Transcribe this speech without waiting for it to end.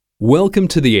Welcome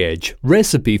to The Edge,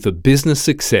 Recipe for Business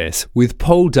Success with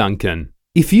Paul Duncan.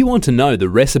 If you want to know the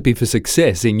recipe for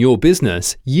success in your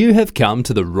business, you have come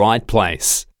to the right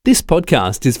place. This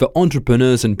podcast is for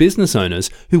entrepreneurs and business owners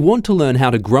who want to learn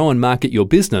how to grow and market your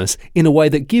business in a way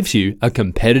that gives you a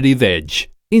competitive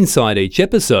edge. Inside each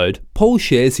episode, Paul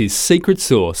shares his secret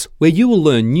sauce where you will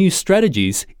learn new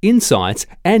strategies, insights,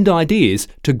 and ideas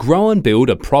to grow and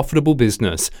build a profitable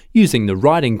business using the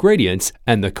right ingredients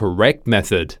and the correct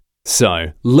method. So,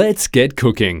 let's get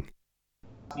cooking.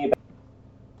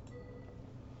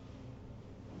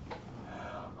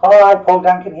 Hi, Paul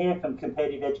Duncan here from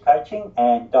Competitive Edge Coaching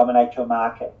and Dominate Your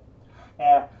Market.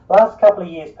 Now, last couple of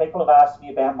years, people have asked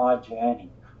me about my journey.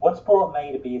 What's brought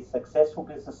me to be a successful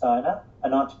business owner,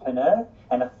 an entrepreneur,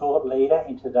 and a thought leader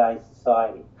in today's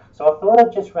society. So I thought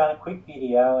I'd just run a quick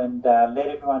video and let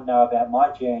everyone know about my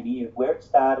journey, of where it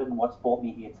started and what's brought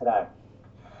me here today.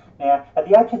 Now, at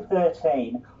the age of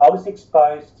 13, I was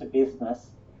exposed to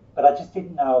business, but I just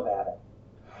didn't know about it.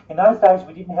 In those days,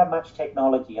 we didn't have much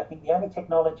technology. I think the only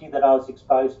technology that I was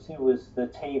exposed to was the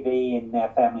TV in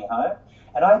our family home,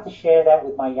 and I had to share that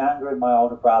with my younger and my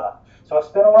older brother. So I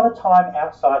spent a lot of time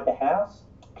outside the house,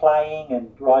 playing and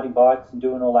riding bikes and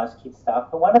doing all those kid stuff.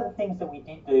 But one of the things that we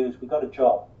did do is we got a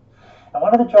job. And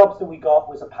one of the jobs that we got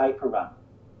was a paper run.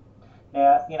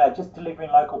 Now, just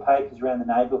delivering local papers around the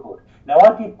neighbourhood. Now,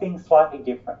 I did things slightly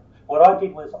different. What I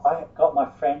did was I got my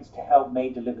friends to help me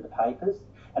deliver the papers,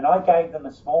 and I gave them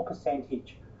a small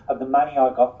percentage of the money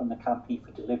I got from the company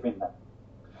for delivering them.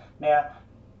 Now,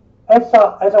 as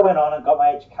I went on and got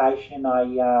my education, I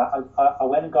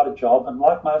went and got a job, and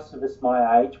like most of us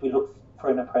my age, we looked for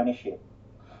an apprenticeship.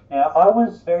 Now, I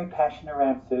was very passionate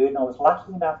around food, and I was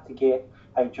lucky enough to get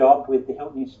a job with the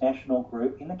Hilton International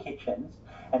Group in the kitchens,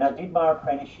 and I did my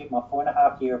apprenticeship, my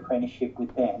 4.5-year apprenticeship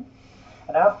with them.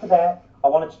 And after that, I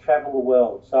wanted to travel the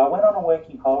world. So I went on a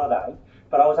working holiday,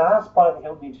 but I was asked by the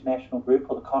Hilton International Group,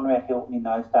 or the Conrad Hilton in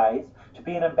those days, to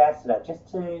be an ambassador,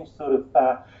 just to sort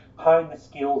of hone the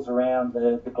skills around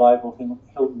the global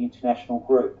Hilton International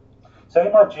Group. So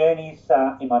in my journeys,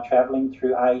 in my travelling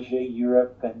through Asia,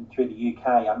 Europe and through the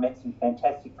UK, I met some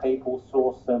fantastic people,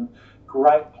 saw some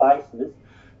great places,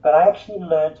 but I actually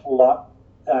learnt a lot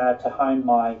to hone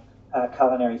my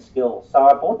culinary skills. So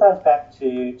I brought those back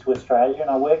to Australia, and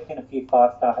I worked in a few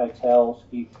 5-star hotels,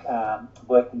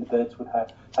 worked in the Birdswood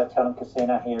Hotel and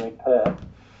Casino here in Perth.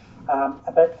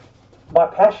 But my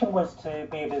passion was to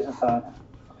be a business owner.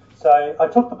 So I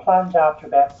took the plunge after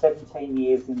about 17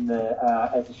 years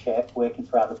as a chef, working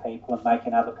for other people and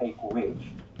making other people rich.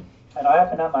 And I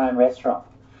opened up my own restaurant.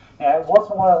 Now, it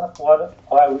wasn't what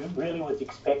I really was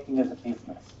expecting as a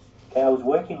business. Okay, I was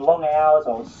working long hours,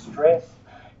 I was stressed.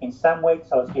 In some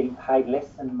weeks I was getting paid less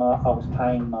than I was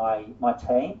paying my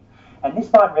team. And this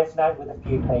might resonate with a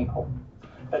few people.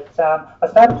 But I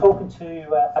started talking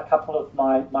to a couple of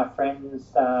my friends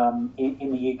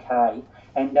in the UK,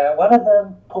 and one of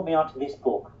them put me onto this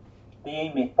book, The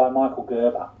E-Myth by Michael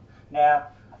Gerber. Now,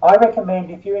 I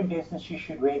recommend if you're in business, you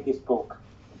should read this book.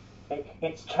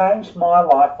 It's changed my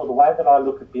life, or the way that I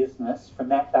look at business from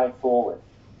that day forward.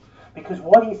 Because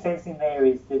what he says in there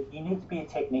is that you need to be a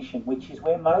technician, which is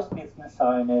where most business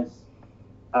owners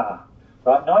are.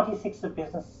 Right?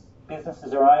 96% of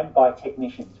businesses are owned by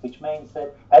technicians, which means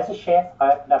that as a chef,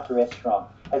 I opened up a restaurant.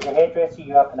 As a hairdresser,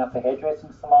 you open up a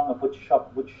hairdressing salon, a butcher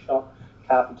shop,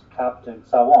 carpenter, and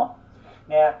so on.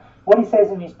 Now, what he says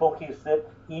in his book is that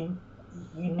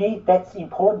that's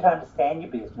important to understand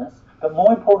your business, but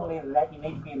more importantly than that, you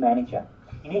need to be a manager.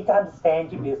 You need to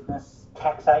understand your business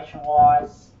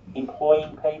taxation-wise,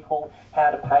 employing people, how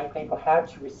to pay people, how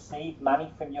to receive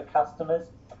money from your customers,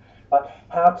 like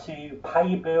how to pay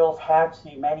your bills, how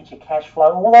to manage your cash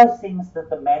flow, all those things that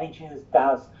the manager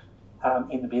does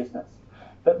in the business.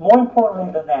 But more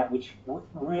importantly than that, which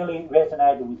really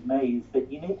resonated with me, is that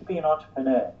you need to be an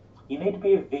entrepreneur. You need to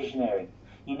be a visionary.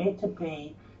 You need to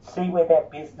see where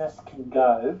that business can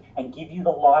go and give you the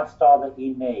lifestyle that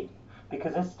you need.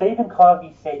 Because as Stephen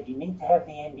Covey said, you need to have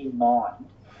the end in mind.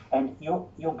 And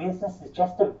your business is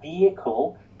just a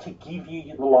vehicle to give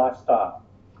you the lifestyle.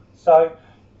 So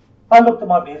I looked at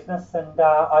my business and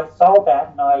I sold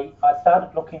that, and I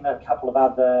started looking at a couple of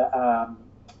other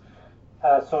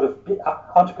sort of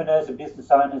entrepreneurs and business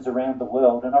owners around the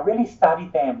world, and I really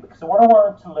studied them because what I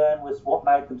wanted to learn was what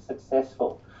made them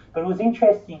successful. But it was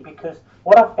interesting because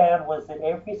what I found was that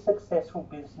every successful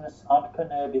business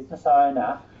entrepreneur, business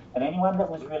owner, and anyone that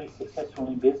was really successful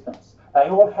in business, they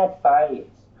all had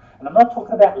failures. And I'm not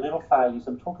talking about little failures,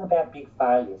 I'm talking about big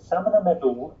failures. Some of them had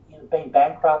been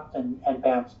bankrupt and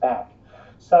bounced back.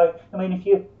 So, I mean, if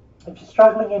you're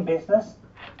struggling in business,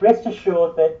 rest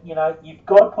assured that, you've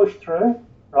got to push through,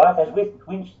 right? As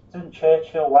Winston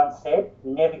Churchill once said,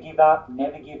 never give up,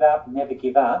 never give up, never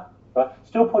give up, right?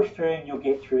 Still push through and you'll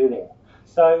get through there.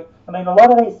 So, a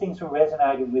lot of these things were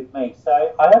resonating with me.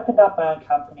 So I opened up my own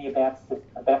company about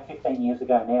 15 years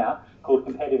ago now, called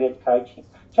Competitive Edge Coaching,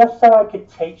 just so I could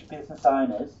teach business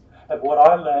owners of what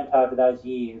I learned over those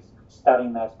years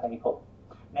studying those people.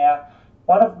 Now,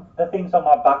 one of the things on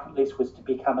my bucket list was to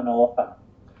become an author.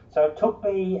 So it took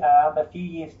me a few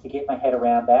years to get my head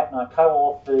around that, and I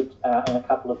co-authored in a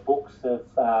couple of books of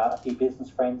a few business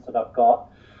friends that I've got.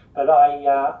 But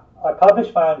I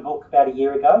published my own book about a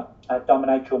year ago,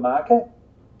 Dominate Your Market,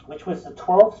 which was the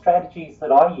 12 strategies that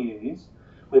I use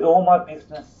with all my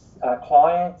business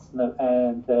clients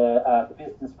and the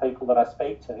business people that I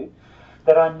speak to,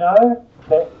 that I know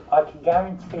that I can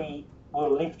guarantee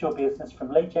will lift your business from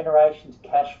lead generation to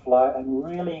cash flow and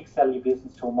really excel your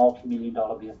business to a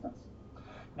multi-million-dollar business.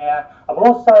 Now, I'm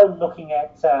also looking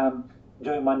at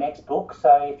doing my next book,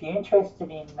 so if you're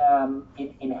interested in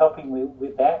helping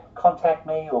with that, contact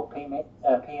me or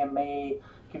PM me,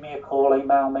 give me a call,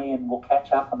 email me, and we'll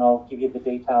catch up and I'll give you the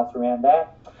details around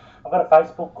that. I've got a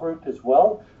Facebook group as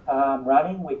well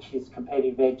running, which is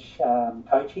Competitive Edge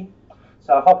Coaching.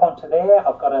 So hop onto there.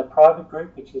 I've got a private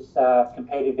group, which is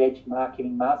Competitive Edge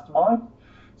Marketing Mastermind.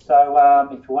 So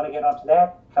if you want to get onto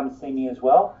that, come see me as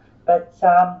well. But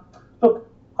look,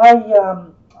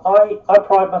 I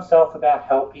pride myself about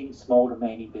helping small to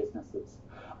medium businesses.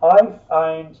 I've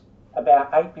owned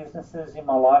about 8 businesses in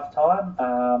my lifetime,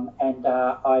 and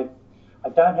I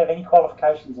don't have any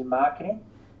qualifications in marketing,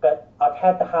 but I've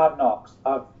had the hard knocks.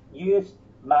 I've used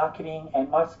marketing and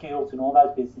my skills in all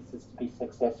those businesses to be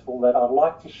successful that I'd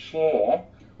like to share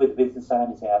with business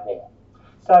owners out there.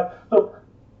 So, look,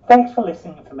 thanks for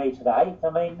listening to me today.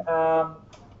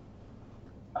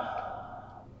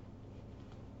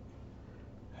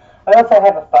 I also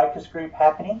have a focus group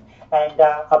happening, and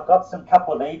I've got some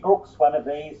couple of ebooks. One of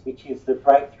these, which is the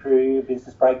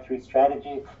business breakthrough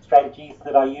strategies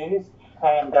that I use,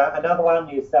 and another one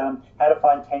is how to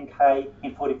find 10K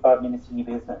in 45 minutes in your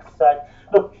business. So,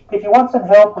 look, if you want some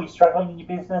help or you're struggling in your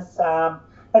business,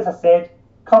 as I said,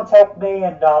 contact me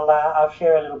and I'll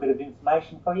share a little bit of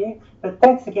information for you. But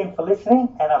thanks again for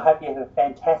listening, and I hope you have a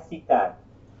fantastic day.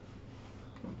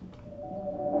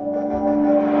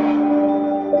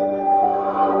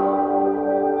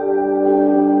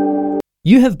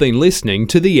 You have been listening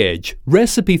to The Edge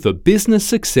Recipe for Business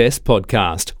Success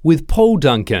podcast with Paul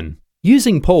Duncan.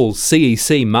 Using Paul's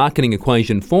CEC marketing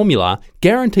equation formula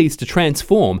guarantees to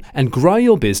transform and grow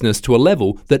your business to a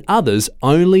level that others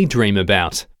only dream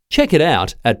about. Check it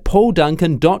out at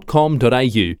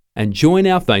paulduncan.com.au and join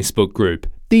our Facebook group,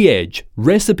 The Edge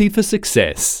Recipe for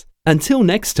Success. Until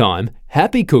next time,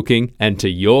 happy cooking and to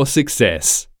your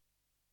success.